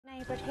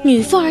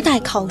女富二代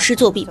考试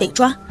作弊被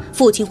抓，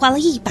父亲花了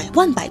100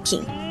万摆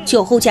平，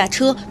酒后驾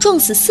车撞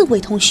死4位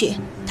同学，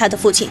他的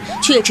父亲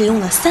却只用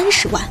了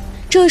30万。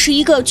这是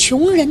一个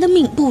穷人的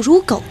命不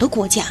如狗的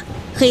国家。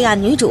黑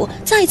暗女主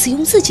再次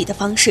用自己的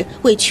方式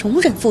为穷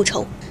人复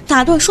仇，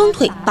打断双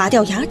腿，拔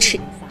掉牙齿。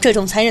这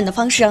种残忍的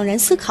方式让人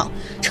思考，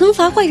惩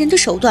罚坏人的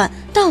手段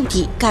到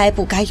底该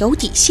不该有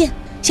底线？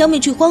消灭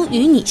剧荒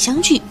与你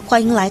相聚，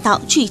欢迎来到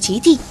剧集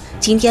地。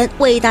今天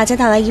为大家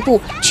带来一部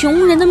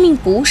穷人的命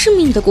不是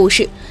命的故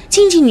事，《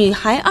禁忌女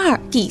孩2》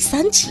第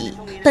3集。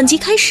本集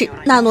开始，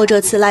纳诺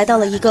这次来到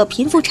了一个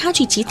贫富差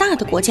距极大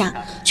的国家，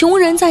穷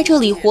人在这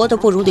里活得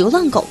不如流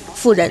浪狗，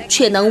富人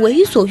却能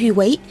为所欲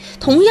为。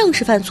同样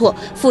是犯错，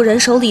富人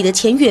手里的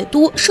钱越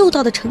多，受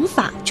到的惩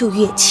罚就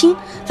越轻，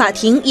法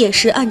庭也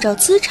是按照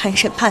资产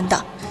审判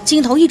的。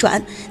镜头一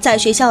转，在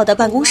学校的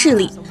办公室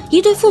里，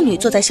一对父女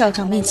坐在校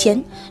长面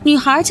前，女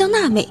孩叫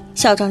娜美，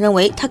校长认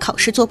为她考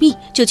试作弊，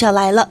就叫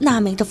来了娜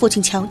美的父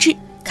亲乔治。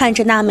看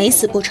着娜美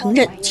死不承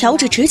认，乔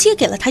治直接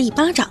给了她一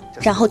巴掌，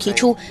然后提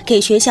出给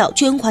学校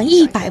捐款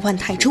100万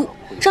泰铢，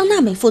让娜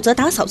美负责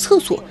打扫厕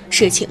所，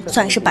事情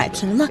算是摆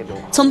平了。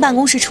从办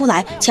公室出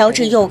来，乔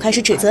治又开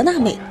始指责娜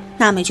美，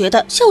娜美觉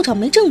得校长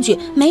没证据，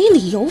没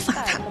理由罚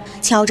她。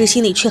乔治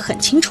心里却很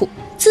清楚，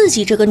自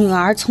己这个女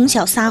儿从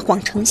小撒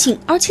谎成性，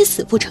而且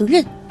死不承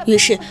认，于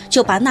是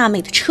就把娜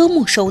美的车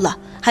没收了，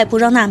还不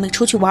让娜美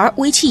出去玩，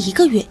为期1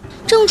个月。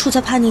正处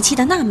在叛逆期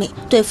的娜美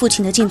对父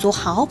亲的禁足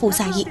毫不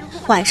在意，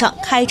晚上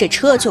开着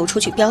车就出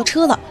去飙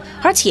车了，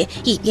而且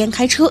一边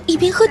开车一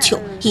边喝酒，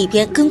一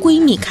边跟闺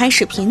蜜开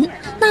视频。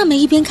娜美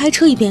一边开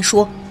车一边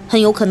说，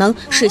很有可能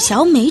是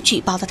小美举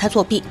报的她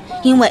作弊，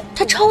因为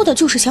她抄的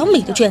就是小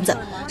美的卷子，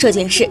这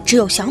件事只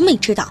有小美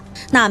知道。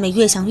娜美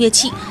越想越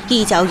气，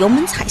一脚油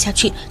门踩下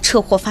去，车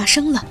祸发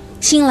生了。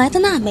醒来的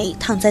娜美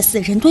躺在死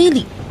人堆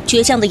里，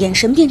倔强的眼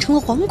神变成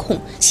了惶恐，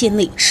心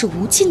里是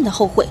无尽的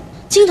后悔。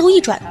镜头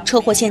一转，车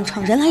祸现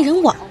场人来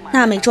人往，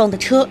娜美撞的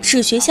车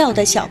是学校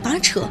的小巴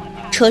车，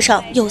车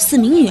上有4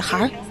名女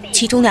孩，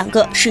其中2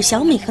个是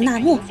小美和纳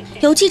诺。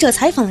有记者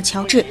采访了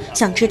乔治，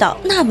想知道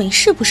娜美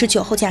是不是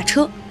酒后驾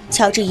车，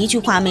乔治一句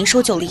话没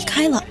说就离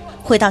开了。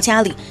回到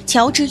家里，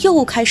乔治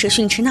又开始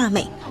训斥娜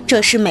美，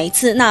这是每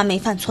次娜美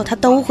犯错他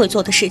都会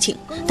做的事情，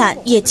但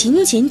也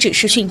仅仅只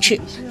是训斥。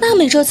娜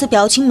美这次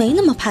表情没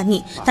那么叛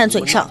逆，但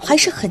嘴上还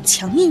是很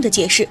强硬的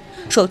解释，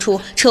说出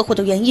车祸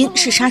的原因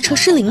是刹车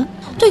失灵。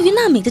对于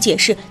娜美的解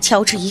释，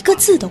乔治一个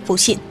字都不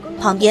信。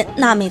旁边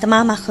娜美的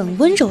妈妈很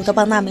温柔地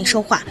帮娜美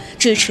说话，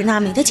支持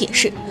娜美的解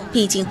释，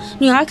毕竟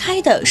女儿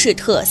开的是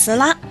特斯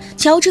拉。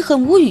乔治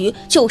很无语，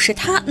就是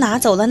他拿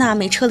走了娜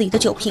美车里的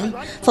酒瓶，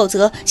否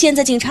则现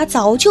在警察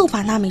早就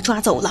把娜美抓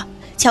走了。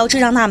乔治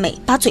让娜美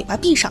把嘴巴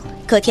闭上。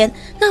隔天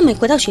娜美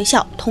回到学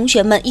校，同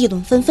学们议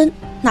论纷纷，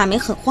娜美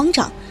很慌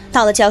张。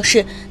到了教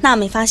室，娜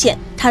美发现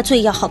她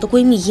最要好的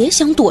闺蜜也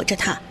想躲着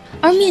她，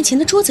而面前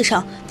的桌子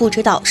上不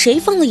知道谁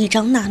放了一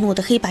张纳诺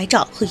的黑白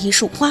照和一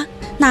束花。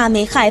娜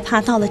美害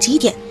怕到了极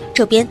点。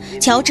这边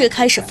乔治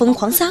开始疯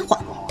狂撒谎，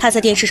他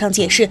在电视上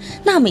解释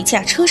娜美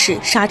驾车时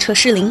刹车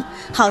失灵，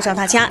号召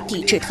大家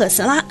抵制特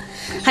斯拉，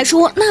还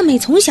说娜美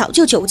从小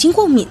就酒精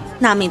过敏。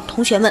娜美的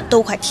同学们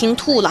都快听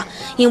吐了，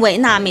因为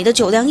娜美的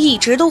酒量一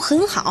直都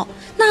很好。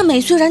娜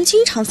美虽然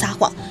经常撒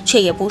谎，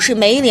却也不是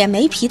没脸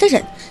没皮的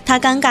人。她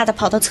尴尬地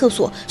跑到厕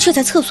所，却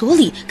在厕所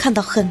里看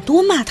到很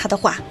多骂她的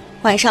话。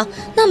晚上，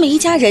娜美一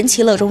家人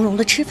其乐融融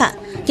地吃饭，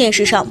电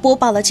视上播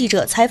报了记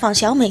者采访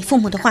小美父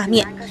母的画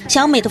面。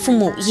小美的父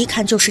母一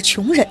看就是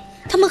穷人，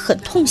他们很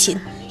痛心，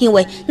因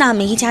为娜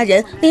美一家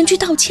人连句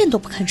道歉都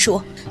不肯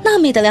说。娜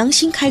美的良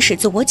心开始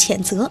自我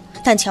谴责，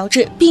但乔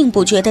治并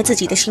不觉得自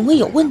己的行为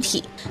有问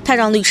题，他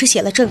让律师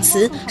写了证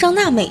词，让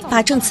娜美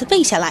把证词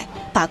背下来，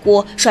把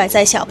锅甩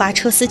在小巴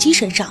车司机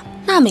身上。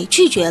娜美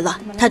拒绝了，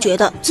她觉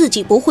得自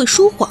己不会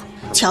说谎。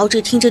乔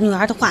治听着女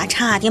儿的话，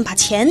差点把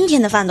前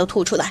天的饭都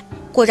吐出来。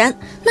果然，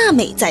娜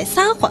美在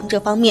撒谎这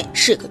方面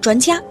是个专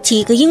家，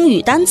几个英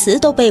语单词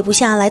都背不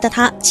下来的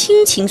她，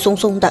轻轻松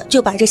松的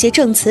就把这些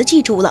证词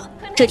记住了。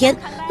这天，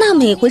娜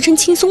美浑身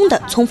轻松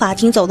的从法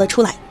庭走了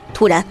出来，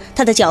突然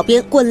她的脚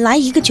边滚来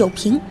一个酒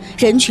瓶，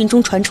人群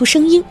中传出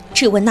声音，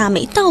质问娜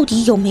美到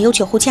底有没有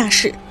酒后驾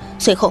驶。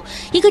随后，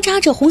一个扎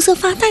着红色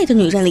发带的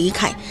女人离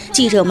开，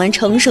记者们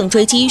乘胜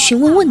追击，询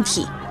问问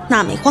题。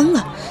娜美慌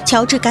了，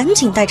乔治赶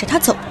紧带着她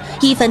走，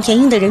义愤填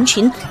膺的人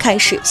群开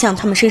始向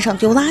他们身上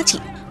丢垃圾。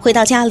回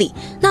到家里，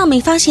娜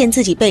美发现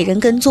自己被人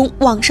跟踪，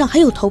网上还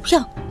有投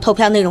票，投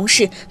票内容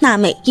是娜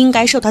美应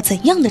该受到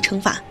怎样的惩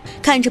罚。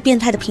看着变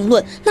态的评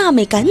论，娜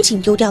美赶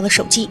紧丢掉了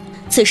手机。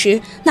此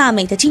时，娜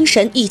美的精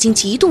神已经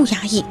极度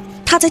压抑，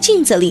她在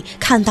镜子里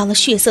看到了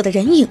血色的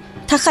人影，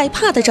她害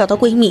怕地找到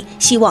闺蜜，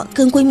希望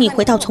跟闺蜜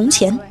回到从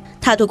前。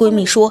她对闺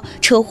蜜说，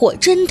车祸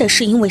真的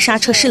是因为刹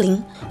车失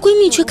灵。闺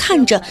蜜却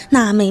看着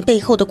娜美背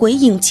后的鬼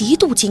影，极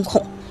度惊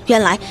恐。原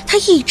来她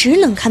一直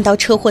能看到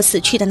车祸死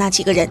去的那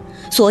几个人，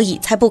所以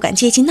才不敢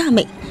接近娜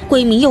美。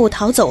闺蜜又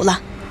逃走了，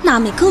娜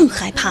美更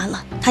害怕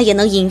了，她也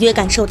能隐约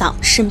感受到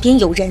身边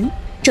有人。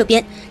这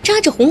边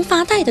扎着红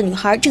发带的女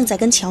孩正在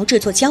跟乔治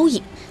做交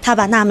易，她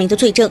把娜美的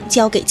罪证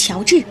交给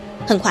乔治。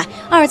很快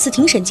2次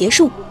庭审结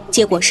束，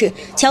结果是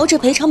乔治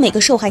赔偿每个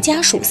受害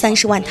家属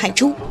30万泰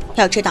铢。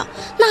要知道，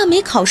娜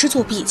美考试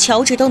作弊，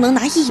乔治都能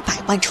拿100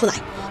万出来，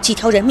几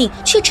条人命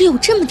却只有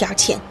这么点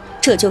钱，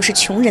这就是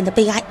穷人的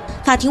悲哀。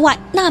法庭外，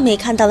娜美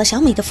看到了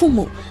小美的父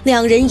母，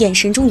两人眼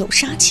神中有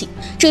杀气，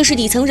这是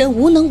底层人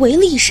无能为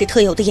力时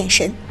特有的眼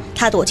神。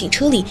她躲进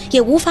车里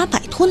也无法摆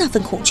脱那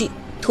份恐惧。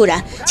突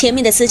然，前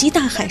面的司机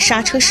大喊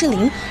刹车失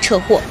灵，车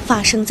祸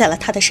发生在了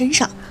她的身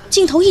上。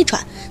镜头一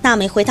转，娜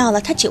美回到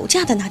了她酒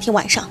驾的那天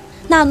晚上。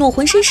纳诺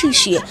浑身是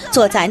血，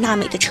坐在娜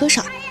美的车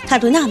上。他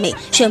对娜美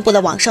宣布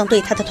了网上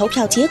对她的投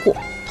票结果，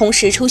同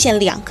时出现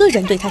2个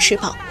人对她施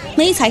暴，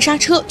没踩刹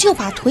车就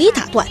把腿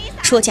打断，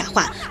说假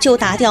话就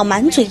打掉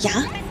满嘴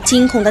牙。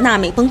惊恐的娜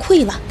美崩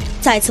溃了，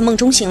再次梦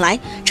中醒来，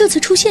这次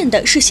出现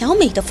的是小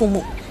美的父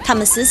母，他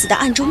们死死地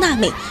按住娜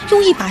美，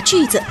用一把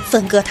锯子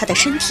分割她的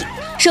身体。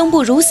生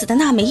不如死的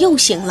娜美又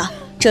醒了，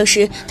这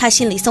时她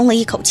心里松了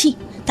一口气，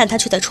但她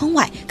却在窗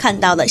外看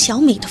到了小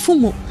美的父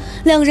母，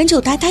两人就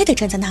呆呆地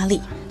站在那里。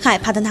害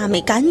怕的娜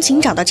美赶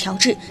紧找到乔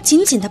治，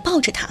紧紧地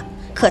抱着他。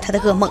可她的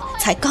噩梦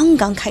才刚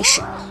刚开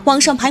始。网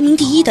上排名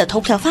第1的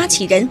投票发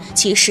起人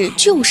其实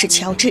就是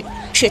乔治，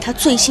是他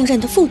最信任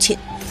的父亲。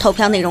投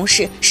票内容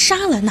是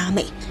杀了娜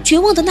美。绝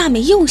望的娜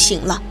美又醒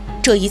了，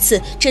这一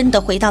次真的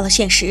回到了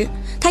现实。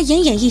她奄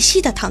奄一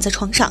息地躺在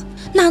床上。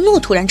纳诺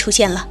突然出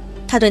现了，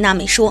他对娜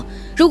美说：“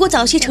如果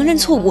早些承认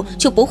错误，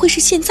就不会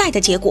是现在的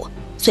结果。”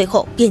随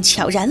后便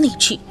悄然离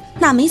去。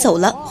娜美走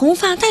了，红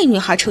发带女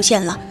孩出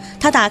现了。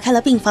她打开了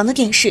病房的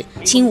电视，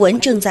新闻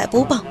正在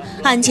播报，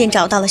案件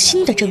找到了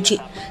新的证据，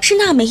是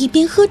娜美一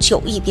边喝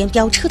酒一边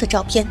飙车的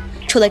照片。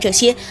除了这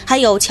些，还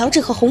有乔治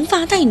和红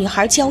发带女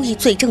孩交易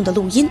罪证的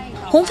录音。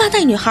红发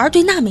带女孩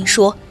对娜美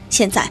说：“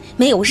现在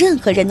没有任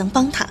何人能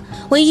帮她，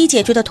唯一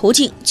解决的途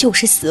径就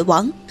是死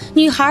亡。”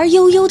女孩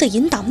悠悠地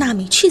引导娜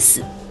美去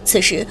死。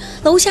此时，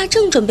楼下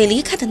正准备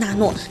离开的纳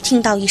诺听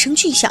到一声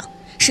巨响，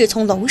是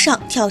从楼上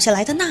跳下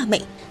来的娜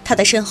美。她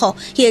的身后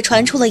也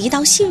传出了一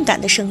道性感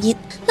的声音。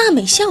娜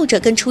美笑着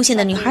跟出现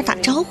的女孩打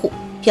招呼。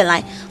原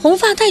来红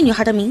发带女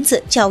孩的名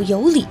字叫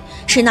尤里，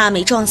是娜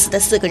美撞死的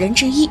4个人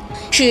之一，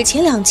是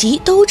前2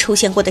集都出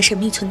现过的神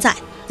秘存在。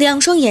2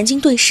双眼睛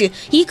对视，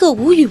一个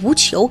无欲无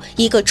求，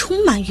一个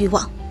充满欲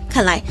望。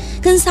看来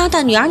跟撒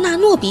旦女儿纳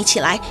诺比起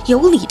来，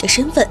尤里的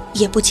身份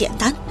也不简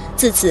单。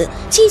自此，《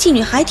禁忌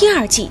女孩》第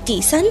2季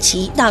第3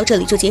集到这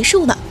里就结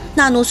束了。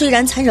纳诺虽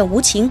然残忍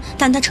无情，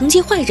但他惩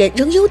戒坏人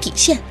仍有底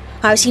线。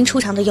而新出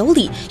场的尤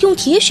里用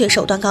铁血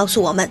手段告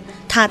诉我们，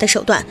他的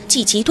手段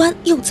既极端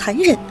又残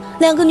忍。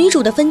2个女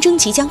主的纷争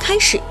即将开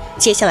始，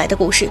接下来的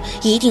故事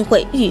一定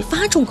会愈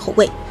发重口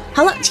味。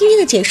好了，今天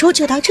的解说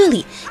就到这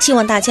里，希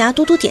望大家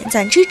多多点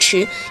赞支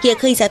持，也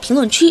可以在评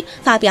论区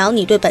发表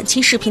你对本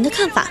期视频的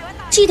看法。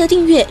记得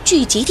订阅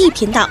剧集地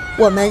频道，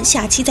我们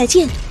下期再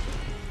见。